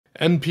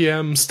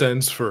NPM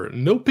stands for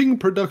No Ping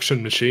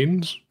Production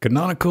Machines.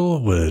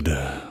 Canonical would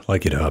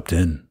like you to opt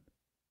in.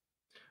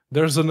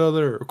 There's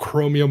another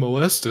Chromium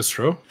OS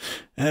distro.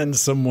 And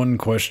someone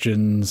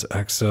questions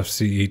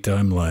XFCE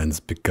timelines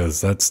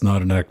because that's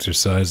not an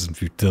exercise in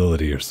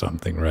futility or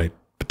something, right?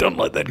 But don't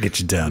let that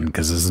get you down,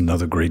 because this is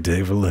another great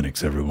day for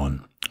Linux,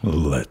 everyone.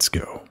 Let's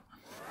go.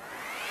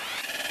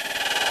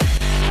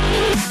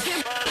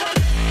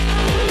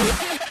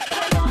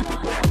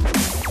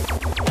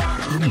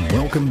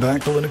 Welcome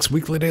back to Linux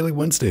Weekly Daily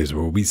Wednesdays,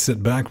 where we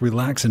sit back,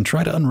 relax, and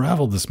try to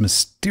unravel this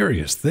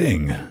mysterious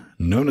thing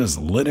known as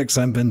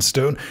Linux. I'm Ben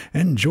Stone,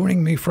 and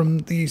joining me from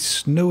the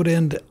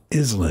snowed-in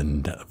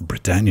island of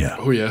Britannia.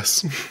 Oh,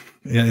 yes.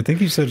 Yeah, I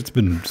think you said it's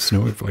been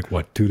snowing for like,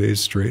 what, 2 days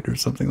straight or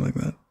something like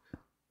that?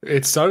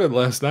 It started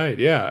last night,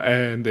 yeah,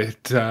 and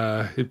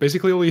it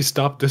basically only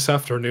stopped this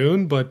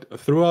afternoon, but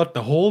throughout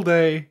the whole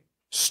day,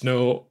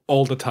 snow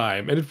all the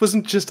time. And it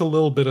wasn't just a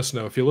little bit of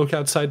snow. If you look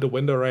outside the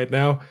window right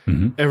now,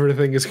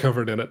 everything is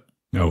covered in it.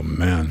 Oh,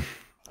 man.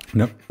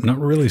 No, not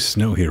really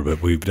snow here,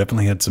 but we've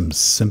definitely had some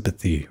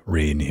sympathy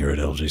rain here at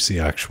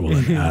LGC Actual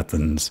in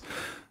Athens.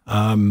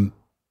 Not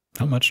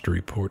much to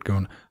report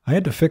going. I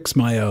had to fix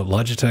my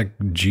Logitech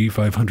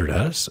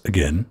G500S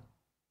again.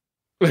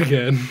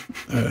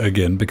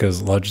 Again,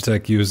 because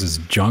Logitech uses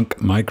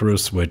junk micro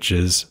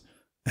switches,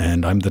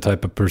 and I'm the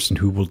type of person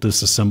who will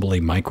disassemble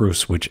a micro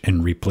switch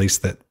and replace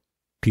that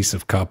piece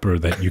of copper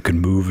that you can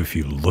move if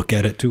you look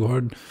at it too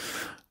hard.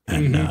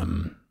 And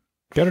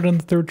got it on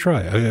the third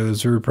try. I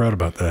was very proud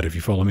about that. If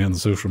you follow me on the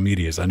social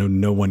medias, I know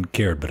no one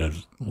cared, but a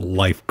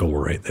life goal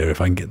right there.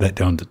 If I can get that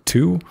down to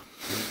 2,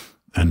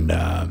 and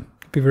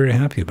be very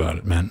happy about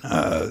it, man.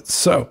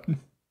 So,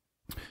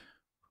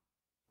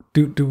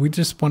 do we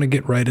just want to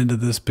get right into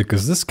this?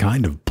 Because this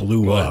kind of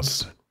blew up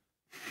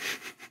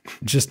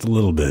just a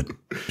little bit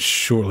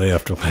shortly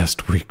after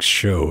last week's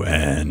show,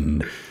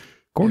 and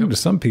according to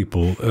some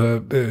people,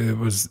 it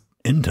was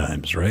end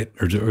times, right?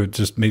 Or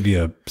just maybe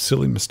a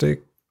silly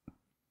mistake.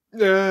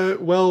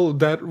 Well,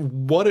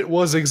 what it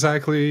was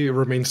exactly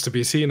remains to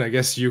be seen. I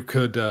guess you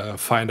could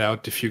find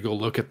out if you go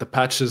look at the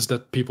patches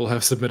that people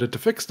have submitted to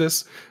fix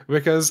this,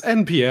 because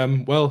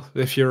NPM, well,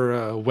 if you're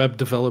a web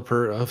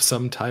developer of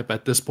some type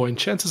at this point,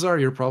 chances are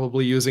you're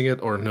probably using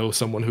it or know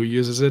someone who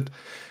uses it,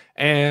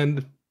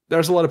 and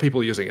there's a lot of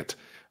people using it.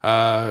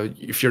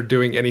 If you're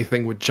doing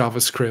anything with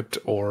JavaScript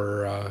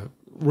or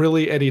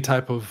really any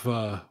type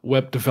of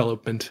web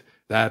development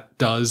that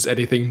does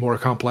anything more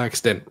complex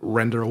than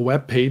render a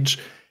web page,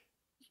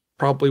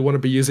 probably want to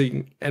be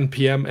using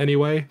NPM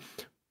anyway.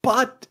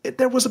 But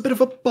there was a bit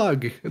of a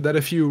bug that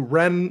if you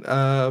ran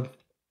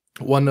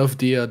one of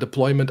the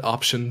deployment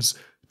options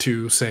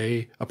to,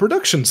 say, a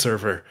production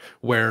server,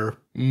 where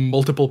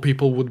multiple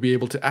people would be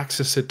able to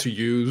access it to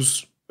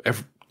use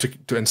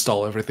to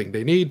install everything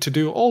they need to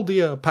do all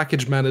the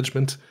package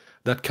management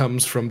that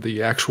comes from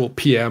the actual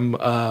PM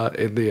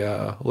in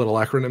the little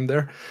acronym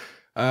there.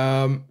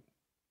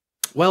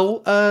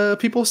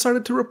 People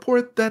started to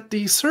report that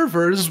the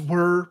servers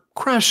were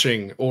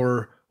crashing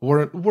or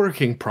weren't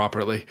working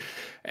properly.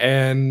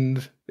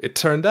 And it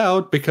turned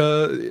out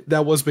because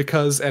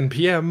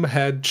NPM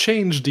had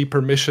changed the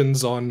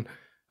permissions on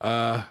 /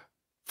 etc,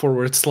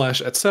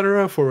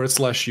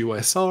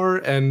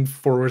 /usr and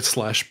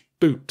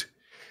 / boot.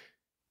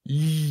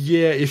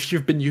 Yeah, if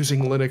you've been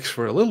using Linux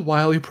for a little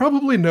while, you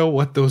probably know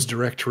what those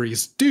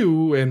directories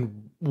do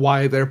and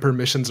why their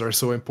permissions are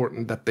so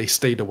important that they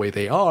stay the way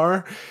they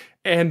are.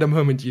 And the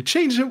moment you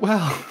change it,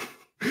 well,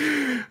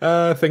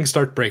 things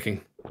start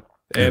breaking.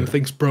 And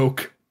things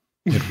broke.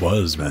 It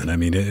was, man. I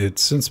mean,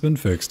 it's since been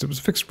fixed. It was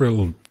fixed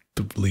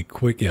relatively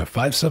quick. Yeah,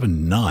 5.7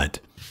 not.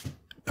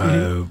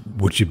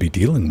 What you'd be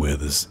dealing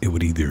with is it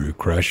would either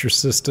crash your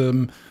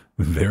system,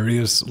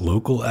 various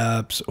local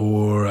apps,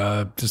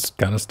 or just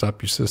kind of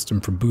stop your system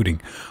from booting.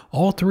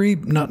 All three,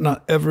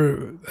 not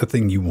ever a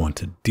thing you want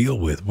to deal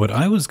with. What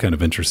I was kind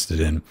of interested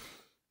in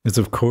is,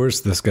 of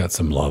course, this got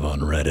some love on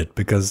Reddit,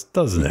 because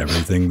doesn't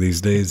everything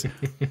these days?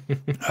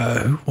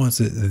 Who was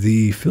it?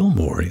 The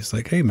Fillmore. He's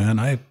like, hey, man,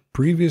 I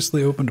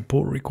previously opened a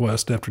pull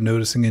request after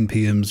noticing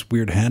NPM's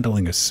weird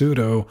handling of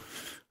sudo,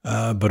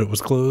 but it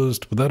was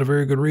closed without a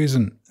very good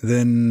reason.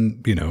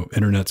 Then,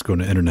 internet's going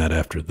to internet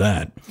after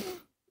that.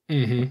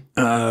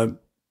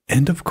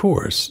 And of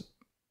course,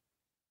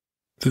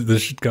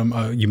 this should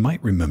come, you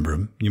might remember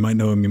him, you might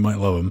know him, you might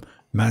love him,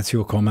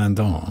 Mathieu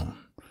Commandant.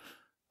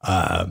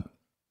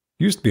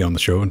 Used to be on the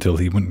show until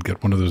he went and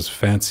got one of those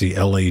fancy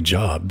LA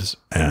jobs.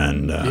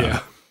 And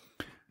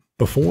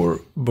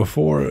before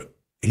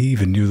he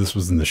even knew this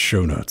was in the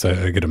show notes,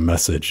 I get a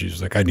message.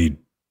 He's like, I need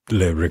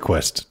a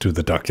request to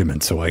the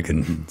document so I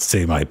can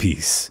say my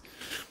piece.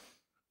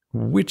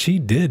 Which he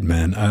did,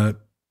 man.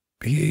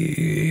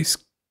 He's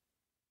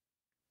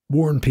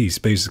War and Peace,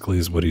 basically,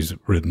 is what he's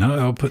written.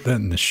 I'll put that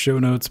in the show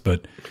notes,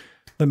 but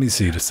let me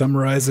see. To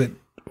summarize it,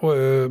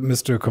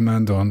 Mr.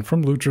 Commandant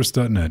from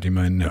Lutris.net, you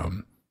might know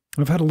him.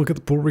 I've had a look at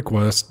the pull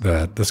request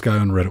that this guy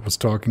on Reddit was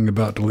talking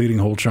about, deleting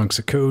whole chunks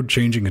of code,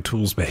 changing a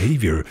tool's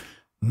behavior,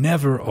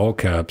 never, all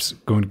caps,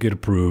 going to get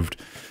approved.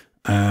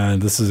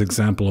 And this is an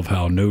example of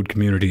how Node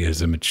community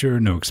is immature.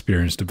 No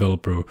experienced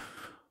developer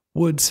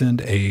would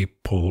send a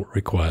pull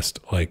request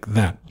like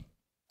that.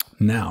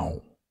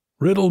 Now,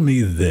 riddle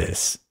me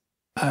this.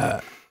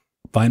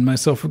 Find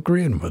myself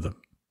agreeing with him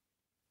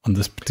on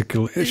this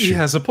particular issue. He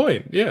has a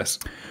point, yes.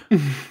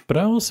 But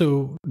I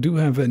also do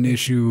have an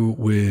issue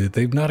with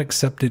they've not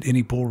accepted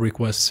any pull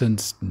requests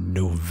since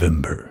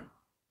November.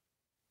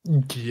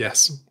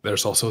 Yes,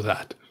 there's also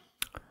that.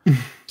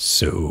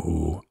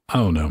 So, I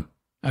don't know.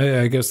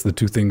 I guess the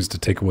two things to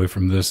take away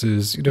from this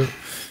is,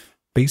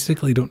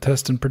 basically don't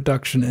test in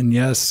production. And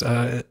yes,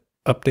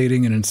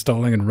 updating and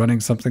installing and running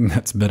something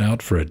that's been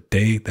out for a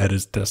day, that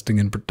is testing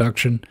in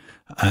production.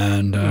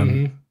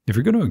 And if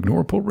you're going to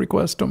ignore pull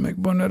requests, don't make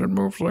boneheaded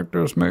moves like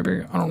this,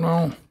 maybe. I don't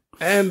know.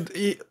 And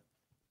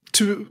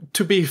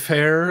to be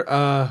fair,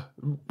 the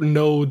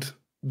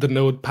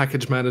Node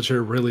package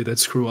manager really did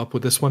screw up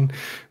with this one,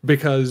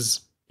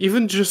 because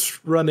even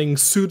just running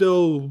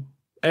sudo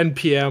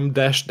npm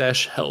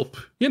 -- help,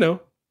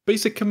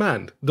 basic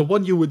command, the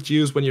one you would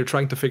use when you're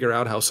trying to figure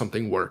out how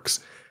something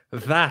works,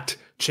 that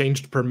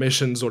changed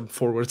permissions or /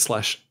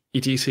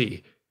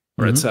 etc.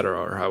 or etc.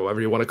 or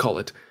however you want to call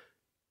it.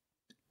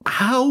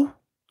 How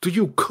do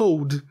you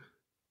code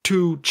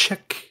to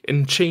check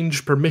and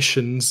change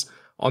permissions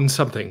on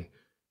something?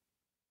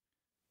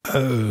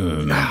 Hey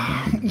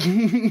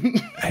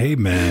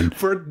man,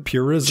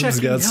 Purism's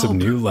got some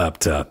new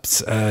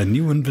laptops,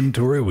 new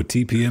inventory with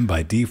TPM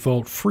by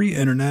default, free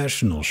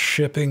international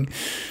shipping.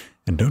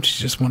 And don't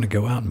you just want to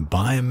go out and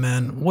buy them,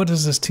 man? What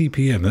is this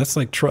TPM? That's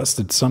like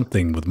trusted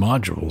something with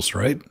modules,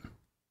 right?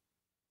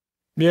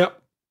 Yep.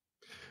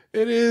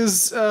 It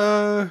is,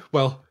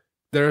 well,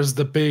 there's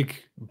the big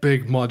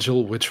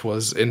module, which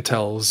was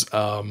Intel's,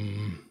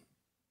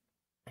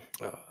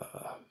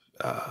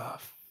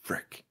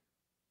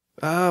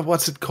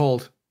 what's it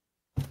called?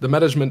 The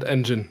management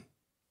engine.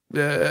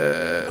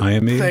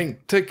 IME?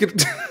 Take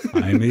it.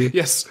 IME?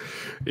 Yes,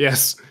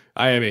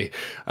 IME.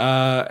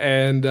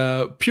 And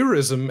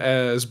Purism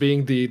as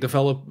being the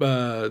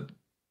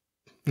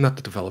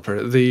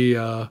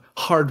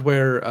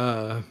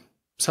hardware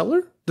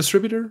seller?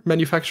 Distributor,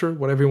 manufacturer,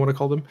 whatever you want to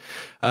call them,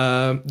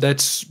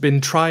 that's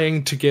been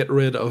trying to get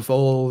rid of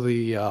all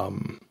the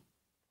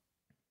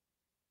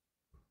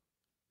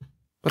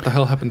what the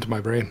hell happened to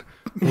my brain?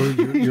 Well,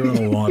 you're on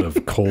a lot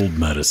of cold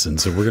medicine,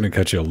 so we're going to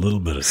cut you a little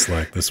bit of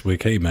slack this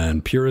week. Hey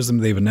man, Purism,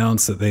 they've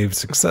announced that they've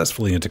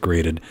successfully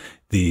integrated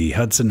the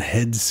Hudson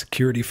Head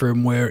security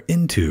firmware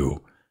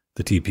into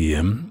the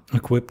TPM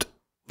equipped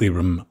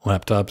Librem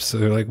laptops. So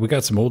they're like, we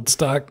got some old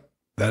stock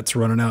that's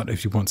running out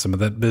if you want some of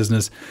that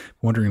business.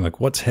 Wondering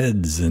like what's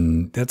Heads,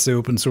 and that's the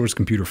open source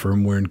computer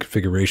firmware and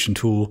configuration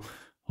tool.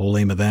 Whole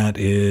aim of that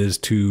is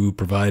to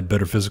provide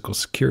better physical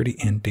security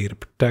and data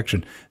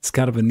protection. It's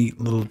kind of a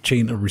neat little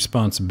chain of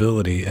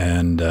responsibility,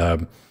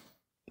 and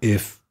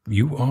if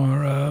you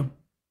are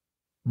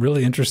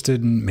really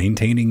interested in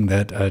maintaining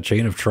that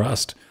chain of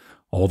trust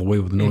all the way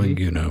with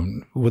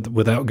knowing,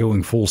 without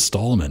going full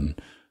Stallman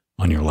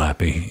on your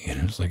lappy,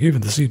 it's like even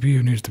the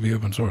CPU needs to be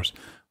open source,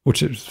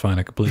 which is fine.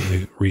 I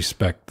completely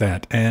respect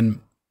that. And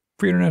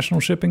free international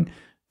shipping,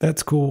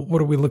 that's cool.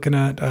 What are we looking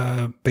at?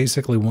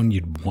 Basically one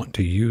you'd want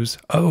to use.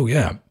 Oh,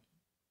 yeah.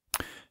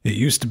 It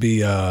used to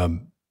be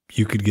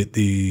you could get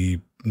the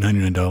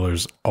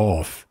 $99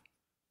 off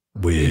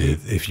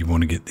with if you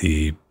want to get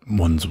the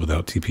ones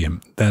without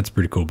TPM. That's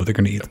pretty cool, but they're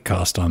going to eat the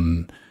cost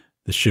on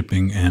the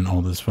shipping and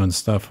all this fun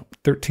stuff.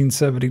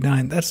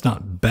 $13.79, that's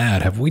not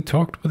bad. Have we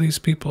talked with these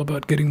people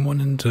about getting one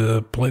in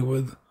to play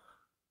with?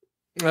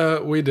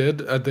 We did.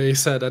 They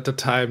said at the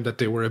time that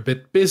they were a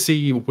bit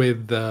busy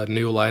with the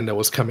new line that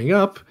was coming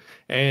up,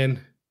 and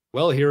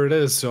well, here it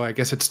is. So I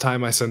guess it's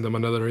time I send them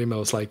another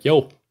email. It's like,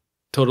 yo,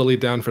 totally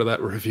down for that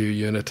review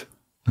unit.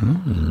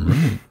 Oh,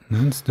 right.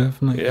 That's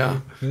definitely yeah.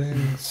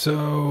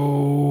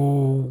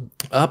 So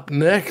up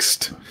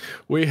next,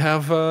 we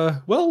have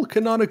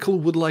Canonical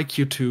would like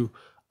you to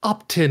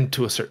opt in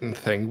to a certain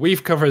thing.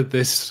 We've covered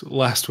this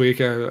last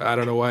week. I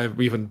don't know why I'm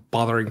even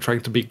bothering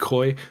trying to be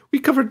coy. We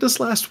covered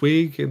this last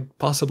week and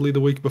possibly the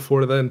week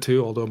before then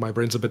too, although my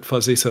brain's a bit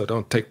fuzzy, so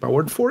don't take my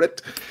word for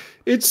it.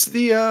 It's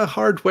the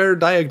hardware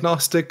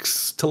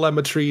diagnostics,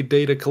 telemetry,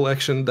 data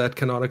collection that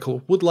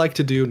Canonical would like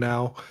to do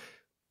now.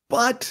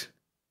 But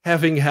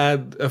having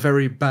had a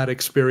very bad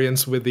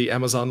experience with the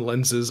Amazon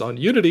lenses on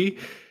Unity,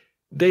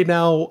 they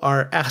now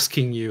are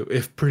asking you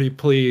if pretty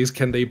please,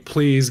 can they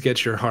please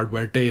get your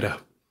hardware data?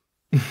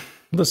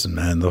 Listen,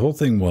 man, the whole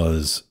thing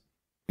was,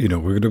 we're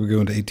going to be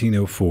going to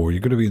 1804.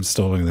 You're going to be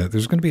installing that.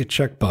 There's going to be a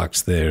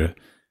checkbox there.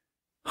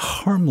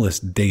 Harmless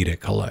data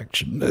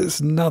collection.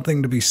 There's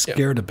nothing to be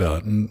scared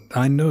about. And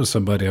I know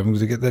somebody, I'm going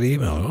to get that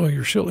email. Oh,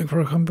 you're shilling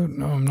for a computer?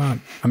 No, I'm not.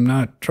 I'm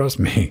not. Trust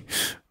me,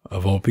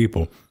 of all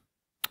people.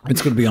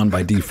 It's going to be on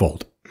by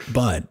default.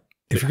 But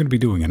if you're going to be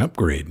doing an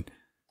upgrade,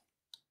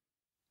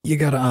 you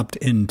got to opt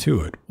into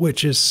it,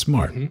 which is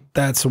smart.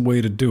 That's a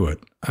way to do it.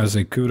 I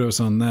say kudos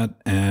on that,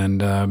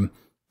 and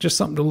just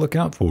something to look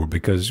out for,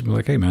 because you're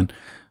like, hey, man,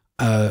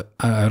 I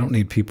don't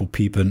need people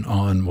peeping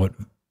on what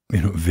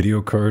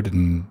video card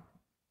and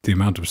the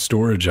amount of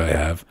storage I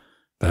have,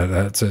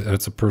 that's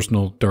a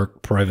personal,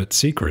 dark, private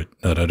secret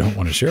that I don't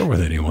want to share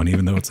with anyone,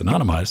 even though it's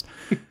anonymized.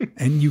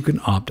 And you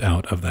can opt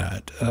out of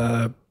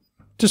that.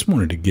 Just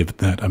wanted to give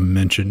that a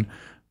mention.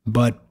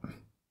 But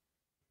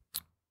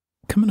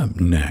coming up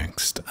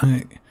next,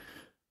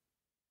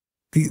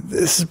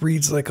 this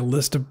reads like a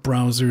list of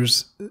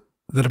browsers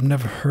that I've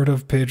never heard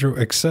of, Pedro,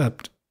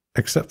 except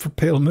for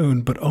Pale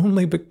Moon, but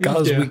only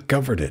because we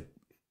covered it.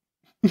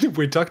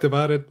 We talked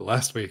about it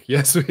last week.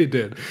 Yes, we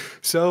did.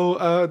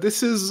 So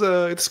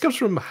this comes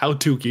from How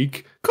to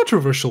Geek,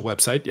 controversial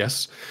website.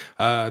 Yes,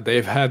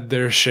 they've had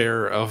their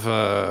share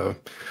of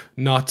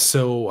not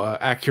so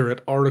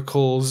accurate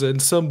articles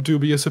and some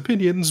dubious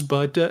opinions,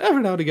 but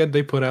every now and again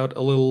they put out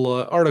a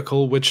little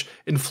article which,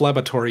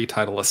 inflammatory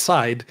title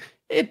aside,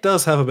 it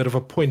does have a bit of a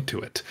point to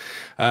it.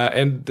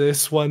 And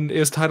this one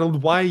is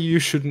titled Why You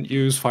Shouldn't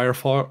Use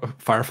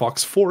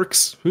Firefox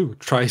Forks. Ooh,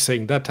 try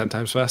saying that 10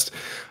 times fast.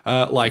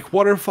 Like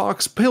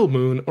WaterFox, Pale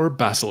Moon, or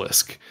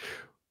Basilisk.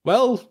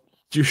 Well,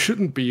 you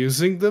shouldn't be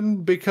using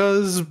them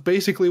because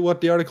basically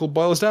what the article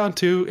boils down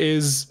to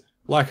is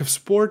lack of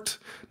support,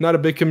 not a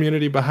big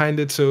community behind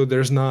it, so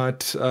there's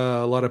not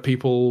a lot of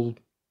people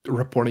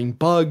reporting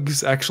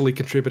bugs, actually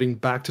contributing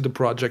back to the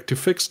project to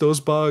fix those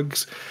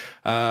bugs.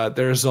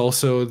 There's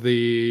also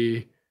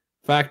the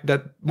fact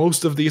that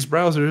most of these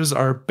browsers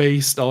are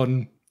based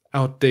on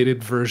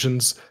outdated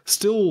versions,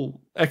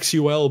 still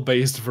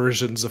XUL-based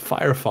versions of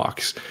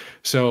Firefox.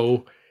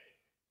 So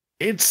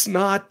it's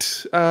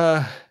not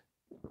a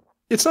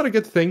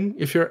good thing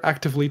if you're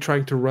actively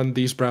trying to run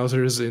these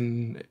browsers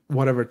in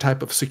whatever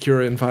type of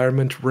secure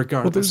environment,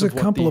 regardless of what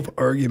the couple of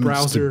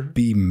arguments to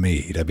be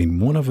made. I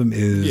mean, one of them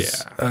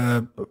is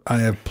I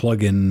have a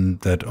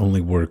plugin that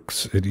only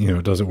works,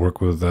 it doesn't work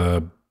with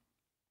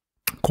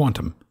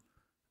Quantum.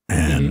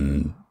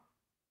 And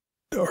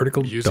the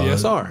article use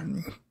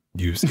ESR.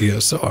 Use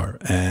ESR.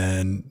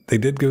 And they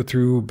did go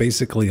through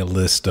basically a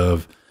list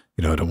of,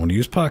 I don't want to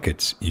use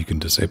pockets. You can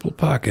disable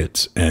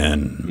pockets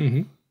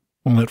and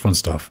all that fun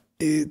stuff.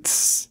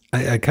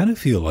 I kind of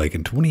feel like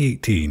in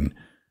 2018,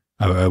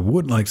 I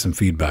would like some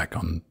feedback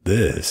on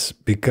this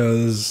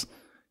because,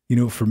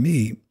 for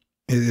me,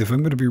 if I'm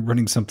going to be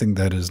running something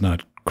that is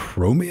not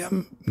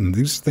Chromium, and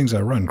these are things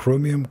I run,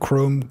 Chromium,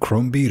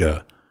 Chrome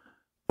Beta,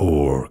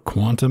 or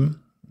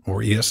Quantum, or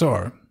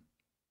ESR,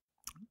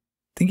 I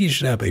think you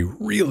should have a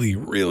really,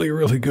 really,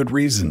 really good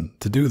reason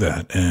to do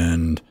that.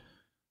 And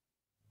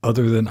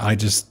other than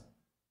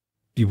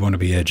you want to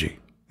be edgy.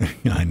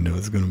 I know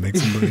it's going to make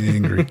somebody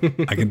angry.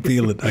 I can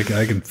feel it. I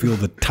can feel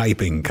the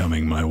typing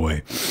coming my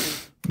way.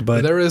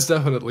 But there is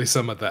definitely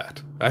some of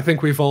that. I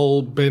think we've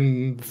all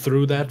been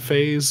through that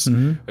phase.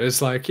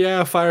 It's like,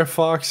 yeah,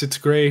 Firefox, it's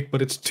great,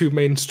 but it's too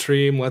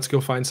mainstream. Let's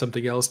go find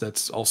something else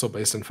that's also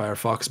based in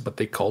Firefox, but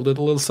they called it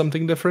a little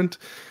something different,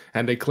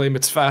 and they claim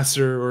it's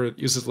faster or it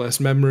uses less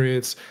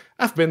memory.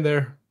 I've been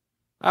there.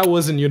 I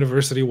was in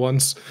university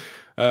once.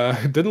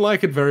 Didn't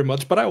like it very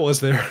much, but I was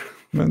there.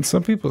 Man,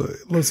 some people,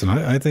 listen,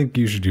 I think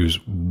you should use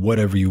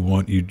whatever you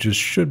want. You just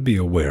should be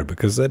aware,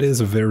 because that is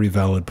a very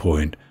valid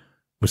point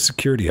with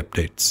security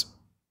updates.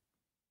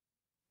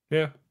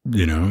 Yeah.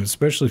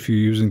 Especially if you're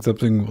using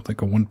something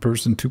like a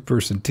one-person,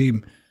 two-person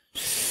team,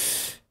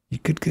 you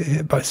could get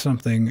hit by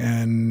something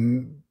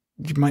and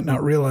you might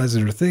not realize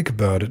it or think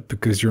about it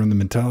because you're in the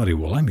mentality,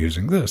 well, I'm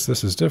using this.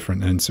 This is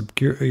different. And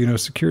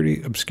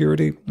security,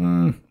 obscurity,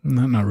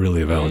 not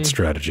really a valid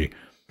strategy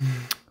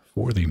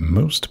for the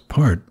most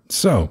part.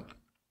 So,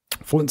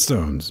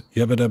 Flintstones,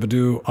 Yabba Dabba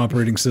Doo,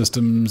 operating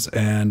systems,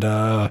 and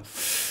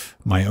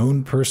my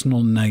own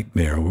personal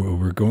nightmare.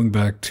 We're going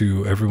back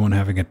to everyone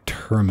having a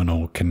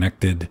terminal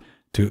connected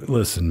to.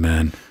 Listen,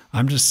 man,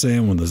 I'm just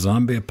saying, when the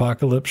zombie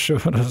apocalypse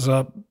shows us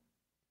up,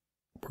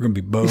 we're gonna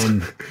be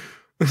boned.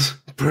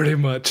 Pretty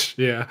much,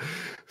 yeah.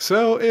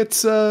 So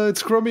it's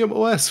Chromium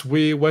OS.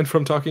 We went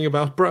from talking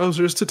about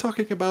browsers to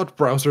talking about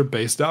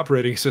browser-based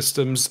operating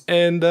systems,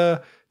 and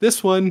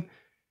this one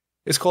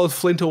is called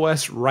Flint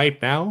OS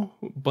right now,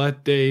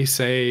 but they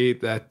say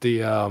that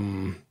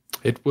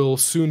it will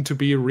soon to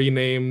be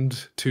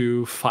renamed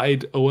to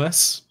FIDE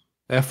OS,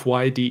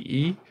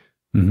 FYDE,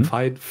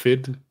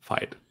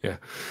 FIDE, yeah.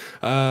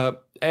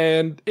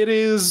 And it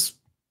is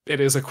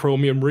a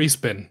Chromium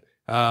respin.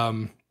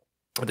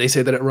 They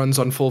say that it runs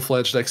on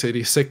full-fledged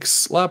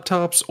x86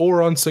 laptops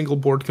or on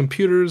single-board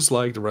computers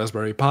like the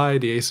Raspberry Pi,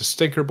 the Asus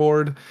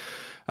Tinkerboard.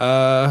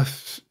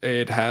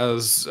 It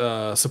has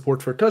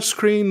support for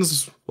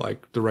touchscreens,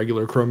 like the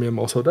regular Chromium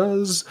also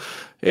does.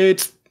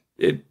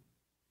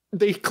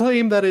 They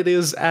claim that it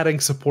is adding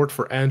support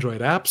for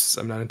Android apps.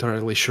 I'm not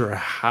entirely sure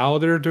how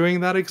they're doing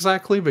that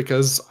exactly,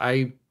 because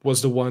I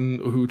was the one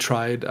who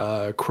tried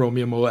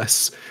Chromium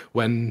OS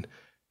when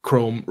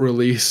Chrome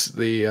released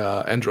the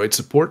Android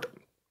support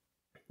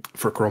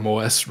for Chrome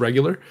OS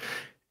regular,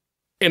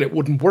 and it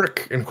wouldn't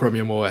work in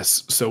Chromium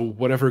OS. So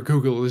whatever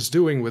Google is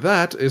doing with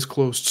that is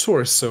closed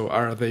source. So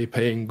are they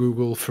paying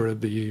Google for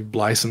the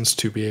license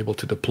to be able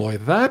to deploy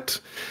that?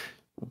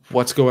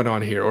 What's going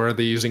on here? Or are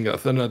they using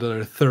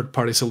another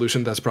third-party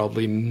solution that's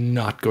probably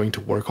not going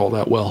to work all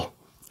that well?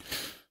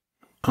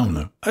 I don't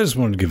know. I just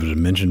wanted to give it a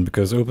mention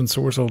because open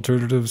source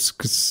alternatives,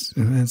 because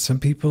some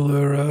people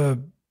are,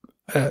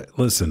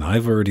 listen,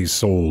 I've already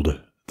sold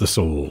the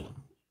soul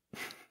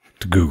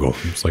to Google.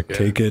 It's like,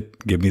 take it,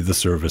 give me the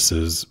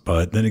services.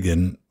 But then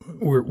again,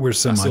 we're I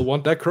still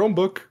want that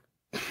Chromebook.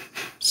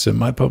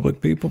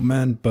 Semi-public people,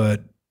 man,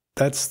 but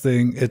that's the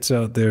thing. It's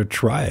out there.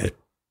 Try it.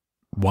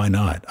 Why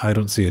not? I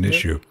don't see an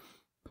issue.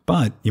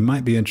 But you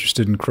might be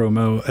interested in Chrome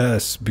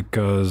OS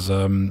because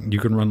you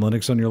can run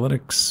Linux on your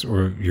Linux,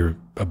 or you're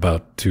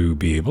about to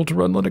be able to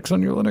run Linux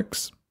on your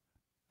Linux.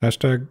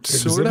 Hashtag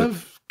sort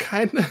of,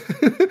 kind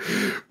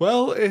of.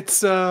 Well,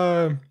 it's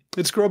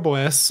Chrome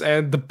OS,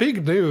 and the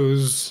big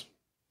news.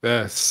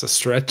 That's a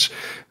stretch.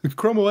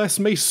 Chrome OS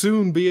may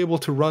soon be able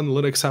to run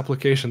Linux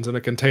applications in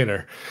a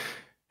container.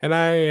 And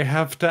I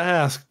have to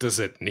ask, does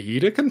it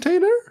need a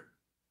container?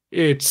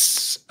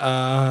 It's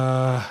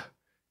Linux.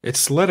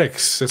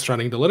 It's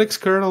running the Linux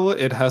kernel.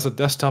 It has a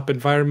desktop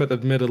environment,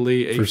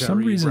 admittedly a For some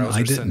reason,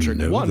 I didn't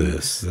know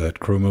this,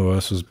 that Chrome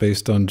OS was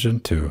based on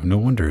Gentoo. No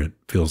wonder it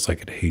feels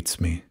like it hates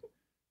me.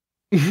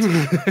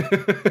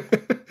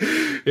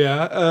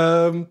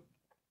 Yeah,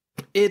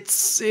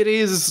 it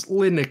is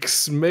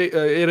Linux.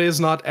 It is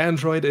not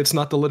Android. It's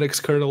not the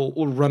Linux kernel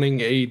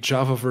running a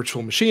Java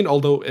virtual machine,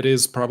 although it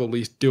is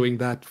probably doing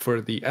that for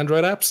the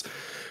Android apps.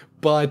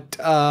 But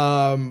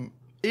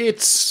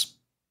it's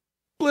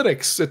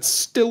Linux. It's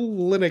still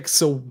Linux.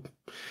 So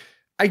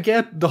I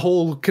get the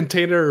whole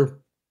container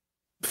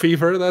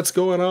fever that's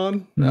going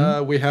on.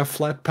 We have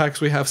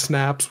Flatpaks, we have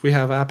snaps, we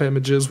have app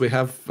images, we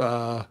have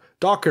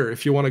Docker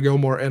if you want to go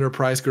more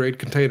enterprise grade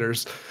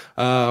containers.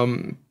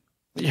 You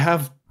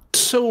have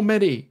so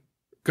many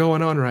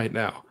going on right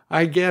now.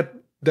 I get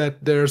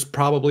that there's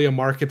probably a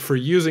market for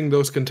using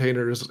those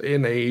containers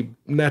in a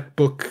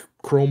netbook,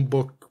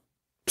 Chromebook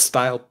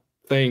style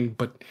thing,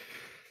 but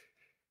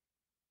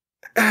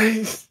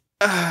I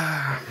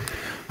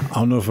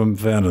don't know if I'm a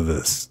fan of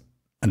this.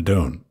 I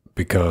don't,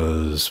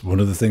 because one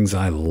of the things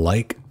I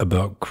like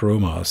about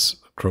Chrome OS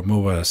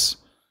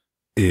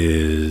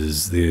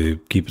is the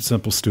keep it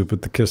simple,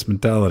 stupid, the KISS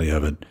mentality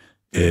of it.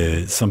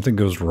 If something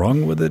goes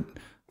wrong with it,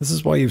 this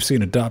is why you've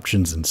seen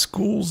adoptions in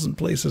schools and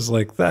places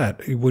like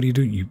that. What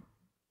do? You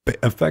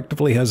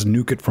effectively has a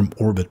nuke it from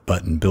orbit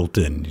button built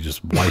in. You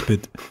just wipe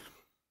it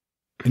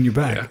and you're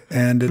back.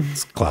 And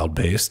it's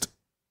cloud-based.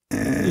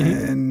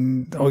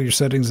 And all your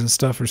settings and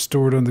stuff are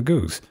stored on the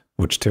Goose,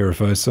 which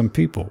terrifies some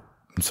people.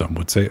 Some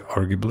would say,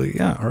 arguably,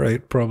 yeah, all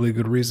right, probably a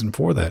good reason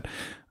for that.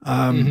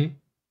 And,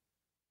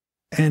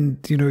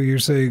 you're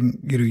saying,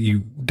 you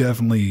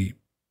definitely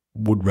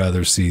would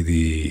rather see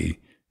the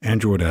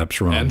Android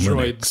apps run on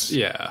Linux.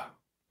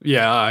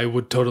 Yeah, I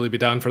would totally be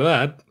down for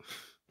that.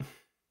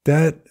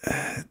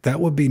 That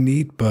would be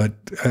neat,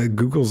 but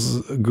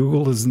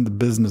Google is in the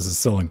business of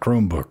selling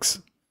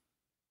Chromebooks.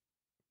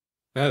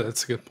 Yeah,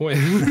 that's a good point.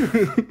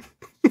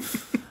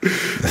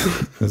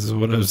 This is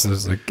what I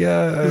was like.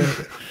 Yeah,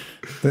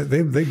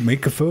 they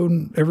make a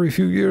phone every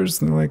few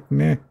years, and they're like,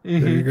 nah,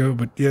 there you go.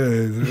 But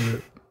yeah,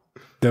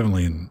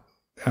 definitely.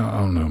 I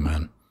don't know,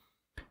 man.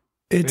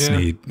 It's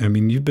neat. I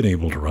mean, you've been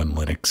able to run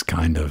Linux,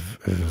 kind of.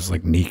 It was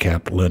like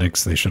Kneecapped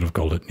Linux. They should have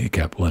called it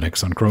Kneecapped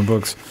Linux on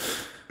Chromebooks.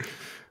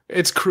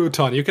 It's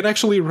Crouton. You can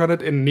actually run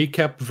it in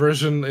Kneecapped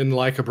version in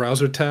like a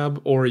browser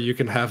tab, or you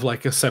can have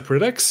like a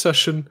separate X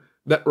session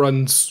that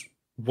runs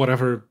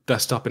whatever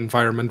desktop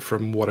environment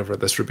from whatever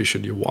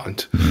distribution you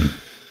want.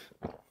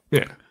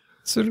 Yeah.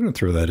 So they're going to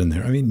throw that in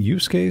there. I mean,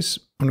 use case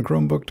on a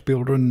Chromebook to be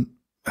able to run,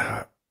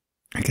 I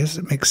guess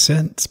it makes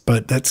sense,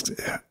 but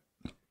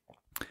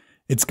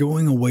it's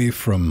going away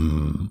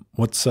from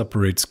what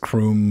separates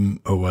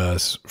Chrome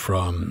OS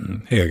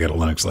from, hey, I got a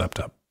Linux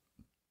laptop.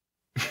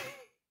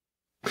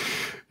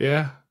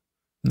 Yeah.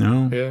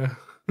 No? Yeah.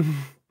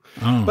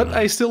 But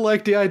I still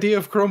like the idea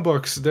of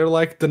Chromebooks. They're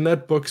like the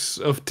netbooks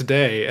of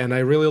today, and I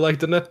really liked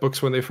the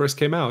netbooks when they first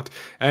came out.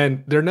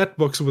 And they're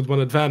netbooks with one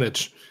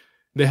advantage.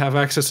 They have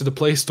access to the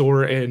Play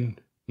Store and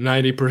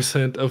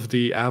 90% of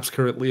the apps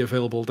currently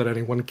available that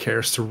anyone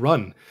cares to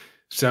run.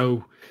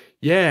 So,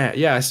 yeah,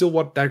 I still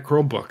want that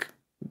Chromebook.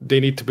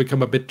 They need to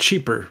become a bit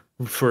cheaper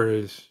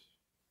for,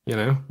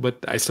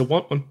 but I still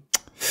want one.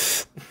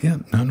 Yeah,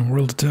 not in a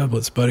world of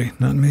tablets, buddy.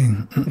 Not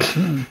me.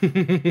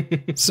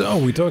 So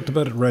we talked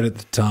about it right at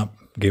the top.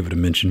 Gave it a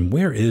mention.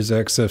 Where is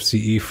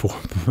XFCE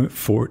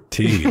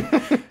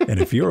 4.14? And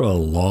if you're a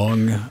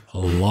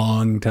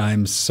long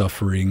time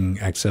suffering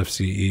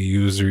XFCE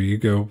user, you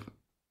go,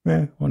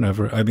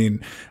 whatever. I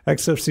mean,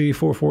 XFCE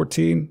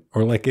 4.14,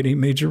 or like any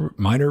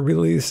minor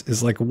release,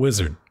 is like a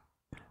wizard.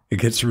 It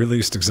gets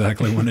released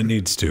exactly when it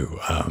needs to.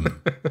 Now,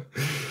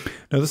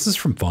 this is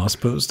from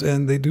FOSSPost,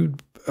 and they do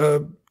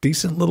a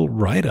decent little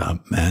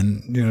write-up,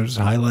 man. Just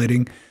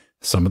highlighting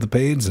some of the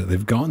pains that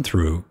they've gone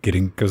through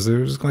because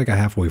there's like a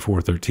halfway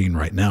 4.13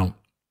 right now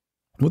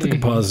with the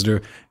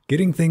compositor,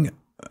 getting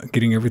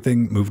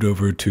everything moved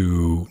over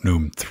to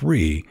GNOME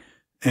 3,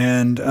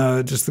 and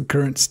just the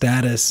current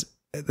status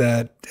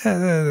that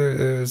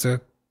there's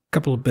a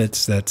couple of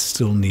bits that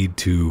still need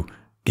to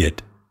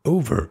get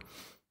over.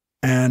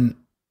 And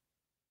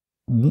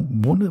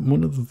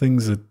one of the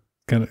things that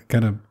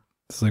kind of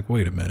it's like,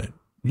 wait a minute,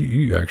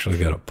 you actually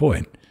got a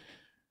point.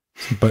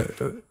 But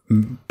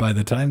by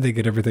the time they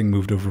get everything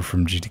moved over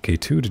from GTK2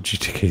 to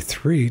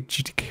GTK3,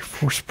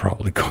 GTK4 is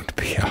probably going to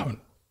be out.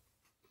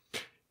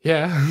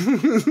 Yeah.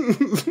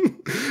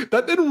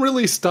 That didn't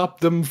really stop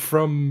them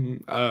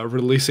from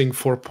releasing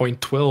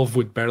 4.12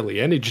 with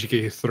barely any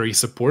GTK3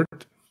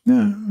 support.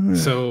 Yeah.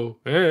 So,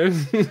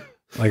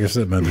 like I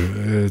said, man,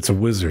 it's a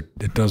wizard.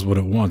 It does what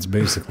it wants,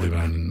 basically,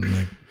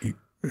 man.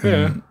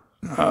 Yeah.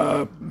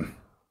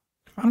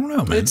 I don't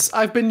know, man.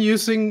 I've been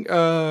using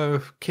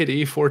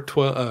KDE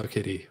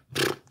 412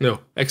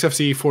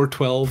 XFCE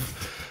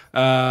 412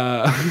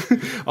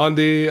 on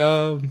the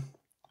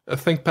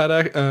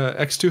ThinkPad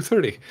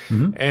X230.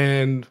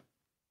 And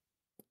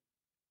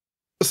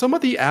some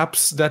of the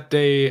apps that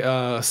they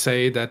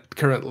say that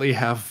currently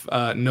have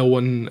no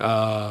one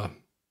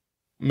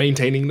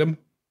maintaining them,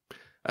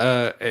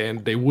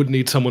 and they would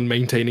need someone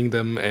maintaining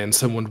them and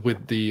someone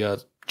with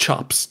the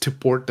chops to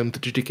port them to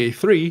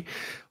GTK3.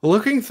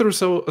 Looking through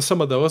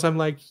some of those, I'm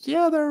like,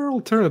 yeah, there are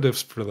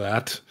alternatives for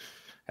that.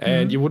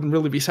 And you wouldn't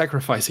really be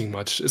sacrificing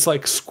much. It's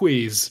like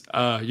Squeeze.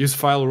 Use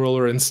File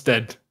Roller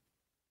instead.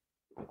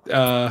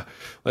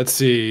 Let's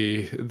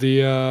see. The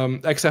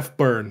XF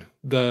Burn.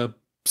 The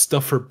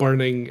stuff for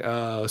burning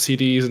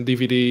CDs and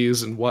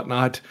DVDs and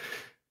whatnot.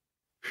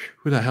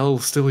 Who the hell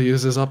still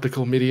uses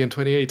optical MIDI in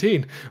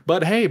 2018?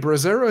 But hey,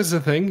 Brasero is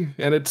a thing,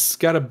 and it's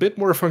got a bit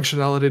more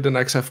functionality than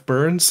XF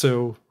Burn,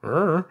 so...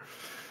 I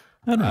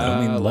don't know.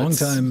 I mean,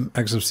 long-time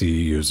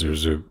XFCE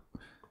users are...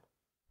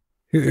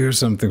 Here's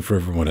something for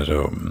everyone at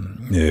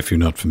home. If you're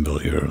not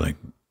familiar, like,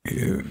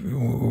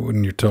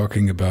 when you're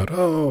talking about,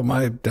 oh,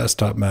 my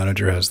desktop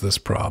manager has this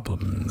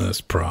problem.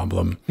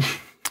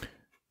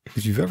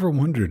 If you've ever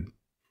wondered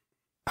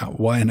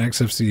why an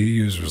XFCE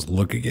user is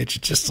looking at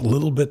you just a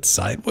little bit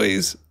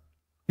sideways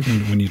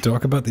when you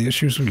talk about the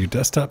issues with your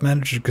desktop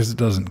manager because it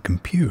doesn't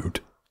compute.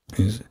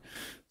 It's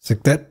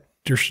like that.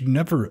 There should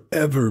never,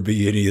 ever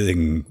be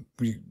anything.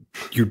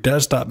 Your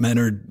desktop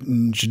manager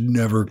should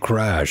never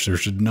crash. There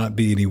should not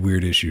be any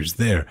weird issues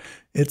there.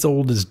 It's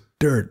old as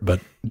dirt, but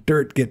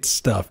dirt gets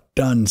stuff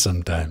done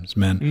sometimes,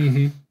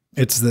 man.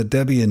 It's the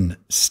Debian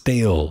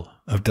stale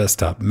of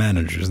desktop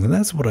managers, and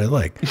that's what I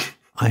like.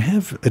 I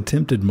have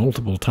attempted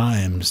multiple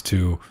times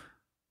to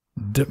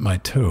dip my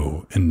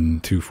toe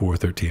into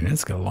 4.13, and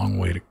it's got a long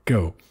way to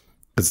go.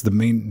 It's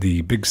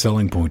the big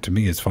selling point to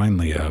me is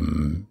finally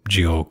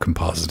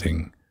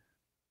geocompositing.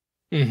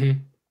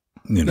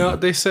 No,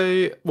 they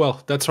say,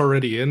 well, that's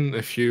already in.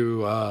 If you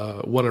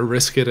want to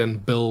risk it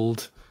and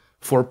build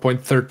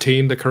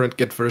 4.13, the current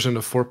Git version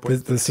of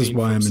 4.13. This is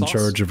why I'm in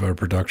charge of our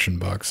production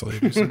box,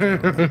 ladies and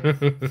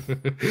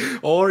gentlemen.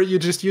 Or you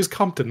just use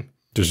Compton.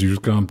 Just use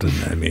Compton.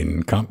 I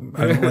mean,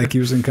 I don't like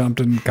using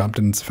Compton.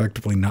 Compton's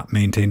effectively not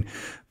maintained.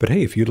 But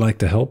hey, if you'd like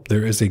to help,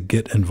 there is a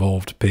Get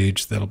Involved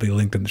page that'll be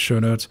linked in the show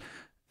notes.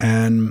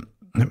 And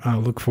I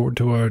look forward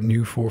to our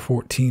new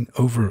 4.14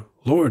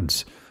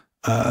 overlords.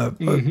 But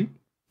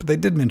they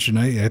did mention,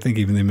 I think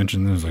even they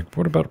mentioned, it was like,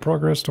 what about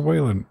progress to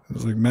Wayland? I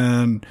was like,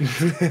 man,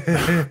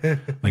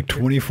 like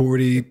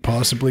 2040,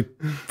 possibly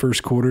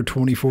first quarter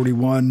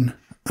 2041.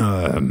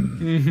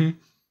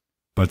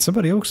 But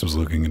somebody else was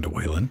looking into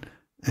Wayland.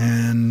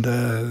 And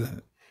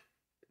kind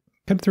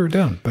of threw it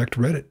down back to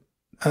Reddit.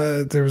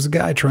 There was a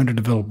guy trying to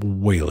develop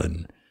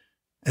Wayland,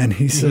 and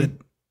he said,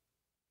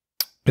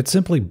 it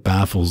simply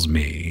baffles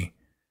me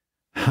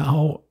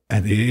how,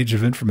 at the age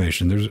of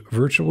information, there's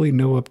virtually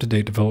no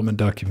up-to-date development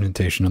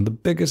documentation on the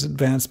biggest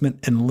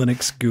advancement in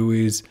Linux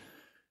GUIs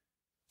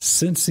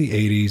since the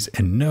 80s.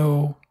 And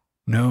no,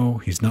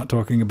 he's not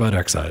talking about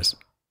XIs.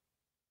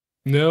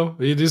 No,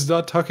 it is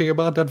not talking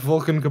about that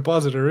Vulkan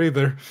compositor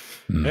either.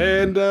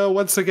 And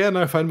once again,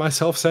 I find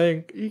myself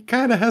saying he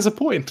kind of has a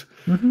point.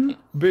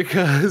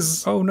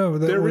 Because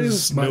there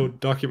is no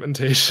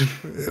documentation.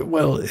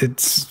 Well,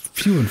 it's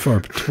few and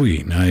far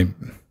between. I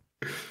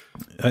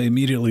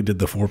immediately did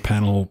the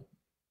 4-panel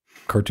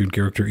cartoon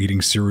character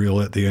eating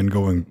cereal at the end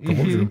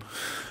going,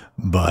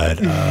 but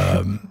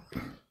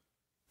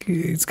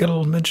he's got a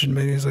little mention.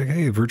 Maybe he's like,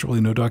 hey, virtually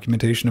no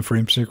documentation of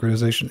frame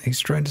synchronization. He's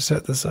trying to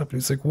set this up.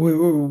 He's like,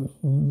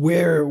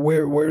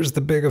 where's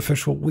the big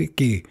official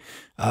wiki,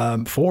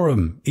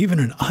 forum, even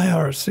an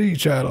IRC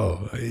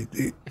channel?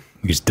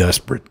 He's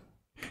desperate.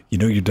 You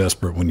know you're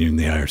desperate when you're in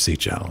the IRC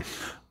channel.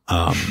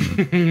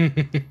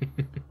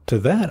 To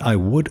that, I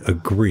would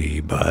agree,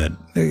 but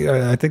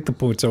I think the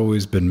point's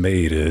always been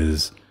made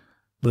is,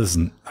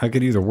 listen, I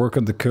can either work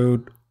on the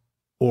code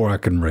or I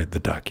can write the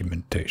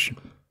documentation.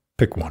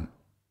 Pick one.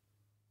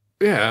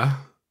 Yeah,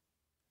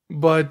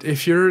 but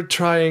if you're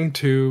trying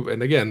to,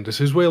 and again,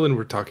 this is Wayland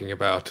we're talking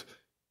about,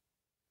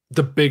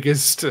 the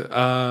biggest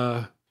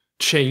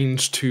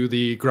change to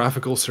the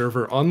graphical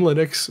server on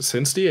Linux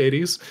since the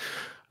 80s,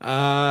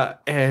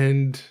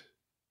 and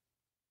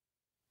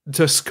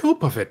the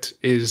scope of it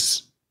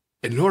is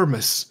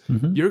enormous.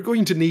 You're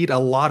going to need a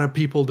lot of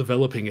people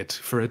developing it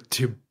for it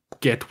to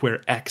get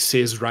where X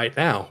is right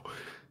now.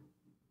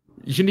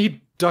 You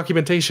need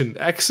documentation.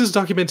 X's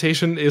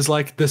documentation is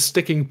like the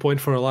sticking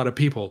point for a lot of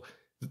people.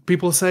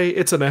 People say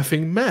it's an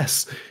effing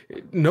mess.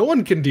 No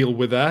one can deal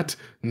with that.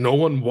 No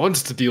one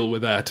wants to deal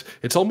with that.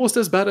 It's almost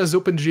as bad as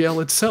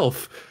OpenGL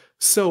itself.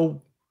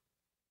 So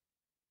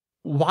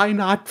why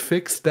not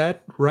fix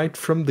that right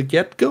from the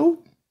get-go?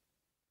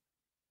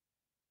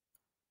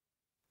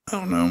 I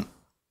don't know.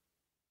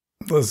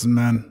 Listen,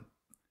 man.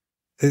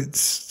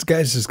 The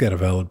guy's just got a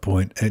valid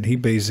point, and he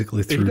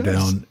basically threw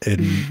down, and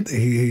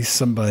he's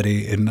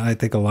somebody, and I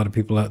think a lot of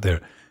people out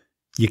there,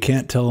 you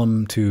can't tell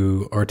him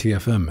to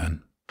RTFM,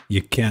 man.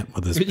 You can't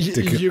with this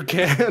particular... You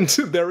can't.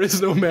 There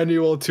is no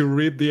manual to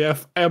read the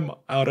FM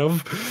out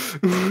of.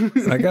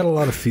 I got a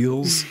lot of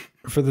feels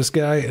for this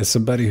guy as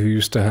somebody who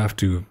used to have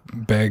to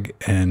beg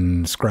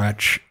and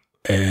scratch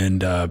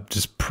and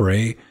just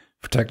pray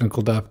for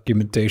technical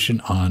documentation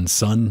on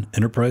Sun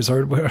Enterprise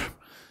hardware.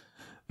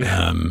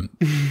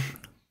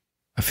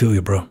 I feel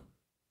you, bro.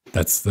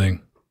 That's the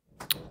thing.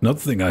 Another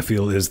thing I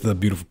feel is the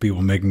beautiful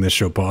people making this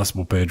show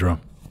possible, Pedro.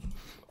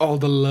 All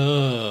the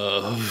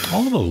love.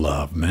 All the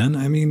love, man.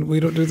 I mean, we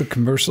don't do the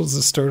commercials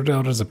that started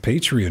out as a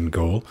Patreon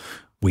goal.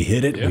 We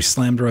hit it. Yeah. We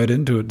slammed right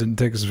into it. Didn't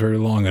take us very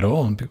long at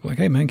all. And people are like,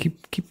 hey, man,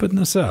 keep putting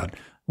this out.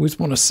 We just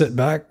want to sit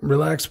back,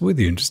 relax with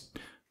you, and just,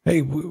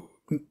 hey, we're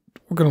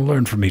going to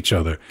learn from each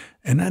other.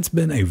 And that's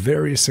been a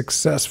very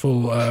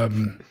successful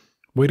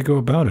way to go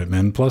about it,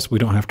 man. Plus, we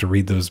don't have to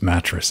read those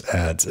mattress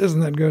ads. Isn't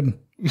that good?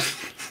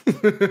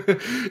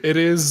 It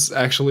is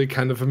actually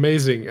kind of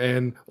amazing.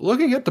 And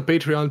looking at the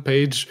Patreon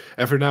page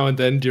every now and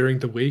then during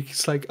the week,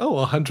 it's like, oh,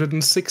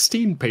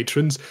 116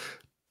 patrons,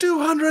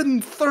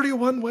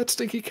 231 wet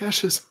stinky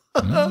caches.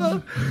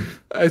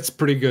 It's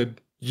pretty good.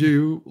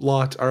 You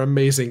lot are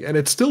amazing. And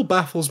it still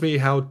baffles me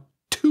how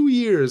 2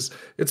 years,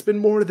 it's been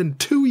more than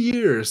 2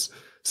 years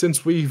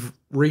since we've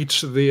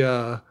reached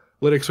the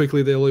Linux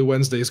Weekly Daily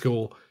Wednesdays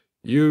goal.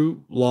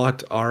 You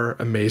lot are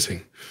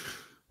amazing.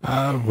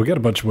 We got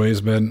a bunch of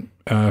ways, man.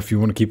 If you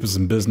want to keep us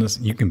in business,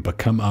 you can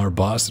become our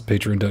boss at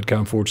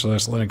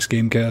patreon.com/Linux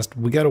Gamecast.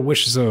 We got a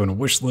wish zone, a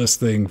wish list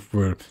thing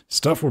for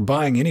stuff we're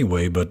buying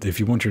anyway, but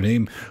if you want your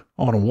name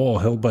on a wall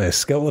held by a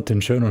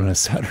skeleton shown on a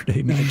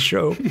Saturday night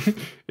show.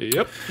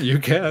 Yep, you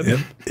can. Yep,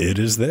 it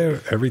is there.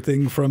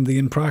 Everything from the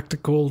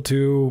impractical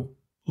to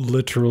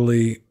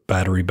literally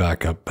battery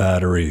backup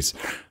batteries.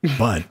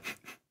 But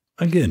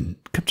again,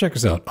 come check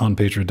us out on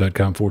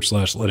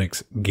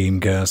patreon.com/Linux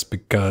Gamecast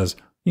because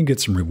you can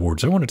get some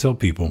rewards. I want to tell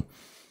people,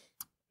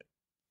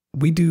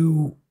 we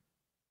do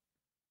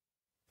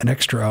an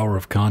extra hour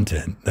of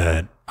content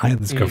that I had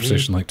this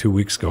conversation like 2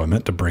 weeks ago. I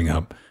meant to bring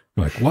up.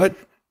 You're like, what?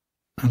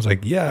 I was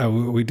like, yeah,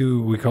 we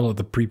do. We call it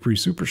the pre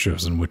super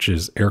shows, and which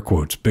is air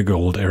quotes, big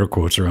old air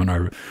quotes around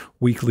our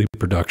weekly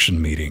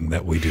production meeting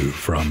that we do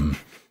from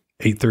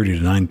 8:30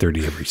 to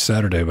 9:30 every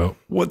Saturday about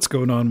what's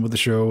going on with the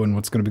show and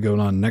what's going to be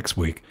going on next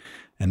week.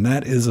 And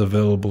that is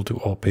available to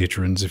all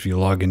patrons. If you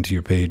log into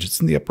your page, it's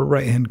in the upper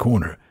right-hand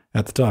corner.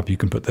 At the top, you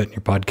can put that in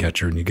your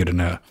podcatcher, and you get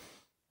an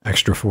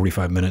extra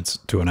 45 minutes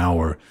to an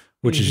hour,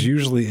 which is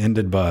usually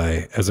ended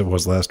by, as it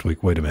was last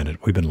week, wait a minute,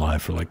 we've been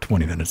live for like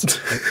 20 minutes.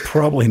 I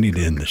probably need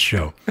to end the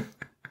show.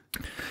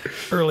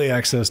 Early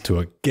access to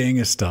a gang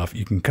of stuff.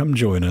 You can come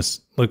join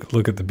us.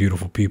 Look at the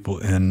beautiful people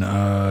in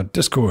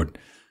Discord,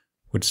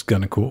 which is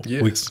kind of cool.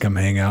 Yes. We can come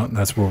hang out, and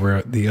that's where we're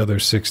at the other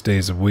 6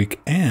 days a week.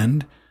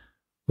 And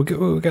we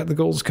got the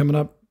goals coming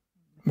up.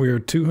 We're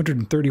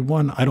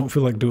 231. I don't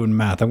feel like doing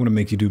math. I'm going to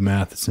make you do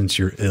math since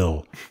you're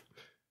ill.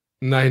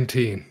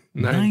 19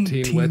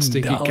 wet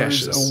stinky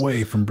caches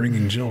away from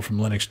bringing Jill from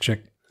Linux Check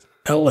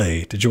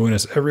LA to join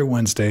us every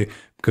Wednesday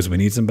because we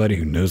need somebody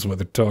who knows what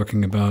they're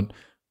talking about.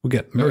 We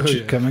got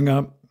merch coming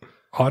up,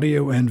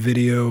 audio and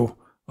video,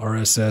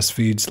 RSS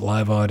feeds,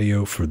 live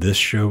audio for this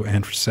show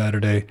and for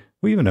Saturday.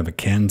 We even have a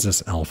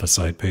Kansas Alpha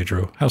site,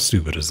 Pedro. How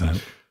stupid is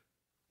that?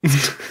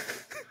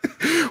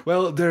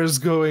 Well, there's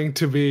going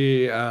to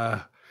be,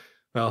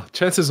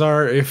 chances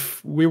are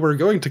if we were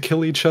going to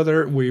kill each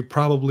other, we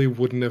probably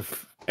wouldn't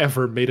have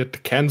ever made it to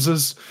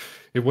Kansas.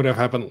 It would have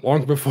happened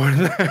long before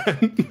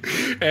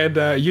that.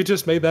 And you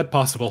just made that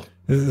possible.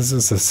 This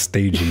is a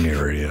staging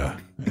area.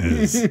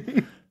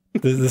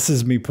 This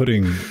is me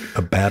putting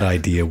a bad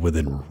idea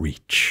within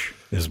reach,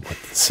 is what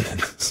this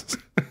is.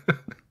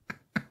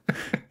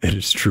 It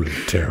is truly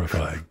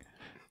terrifying.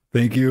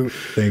 Thank you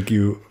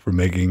for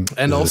making.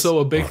 And also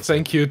a big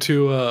thank you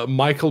to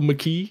Michael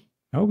McKee.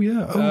 Oh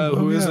yeah,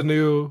 who is a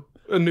new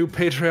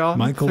Patreon.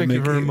 Michael, thank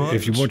you very much.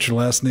 If you want your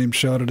last name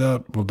shouted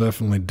out, we'll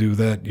definitely do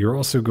that. You're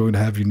also going to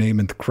have your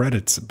name in the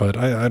credits, but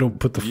I don't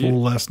put the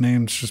full last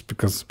names just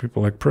because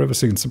people like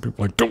privacy, and some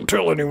people like don't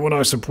tell anyone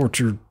I support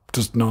your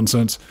just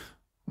nonsense.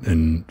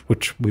 And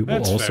which we will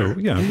also,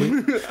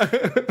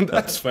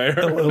 that's fair.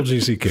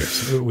 LGC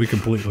cares. We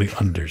completely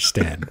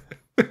understand.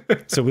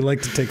 So we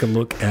like to take a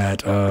look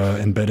at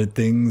embedded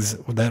things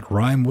that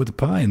rhyme with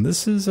pie, and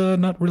this is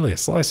not really a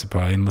slice of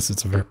pie unless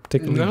it's a very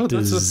particularly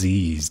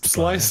diseased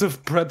slice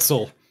of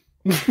pretzel.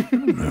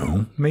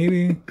 No,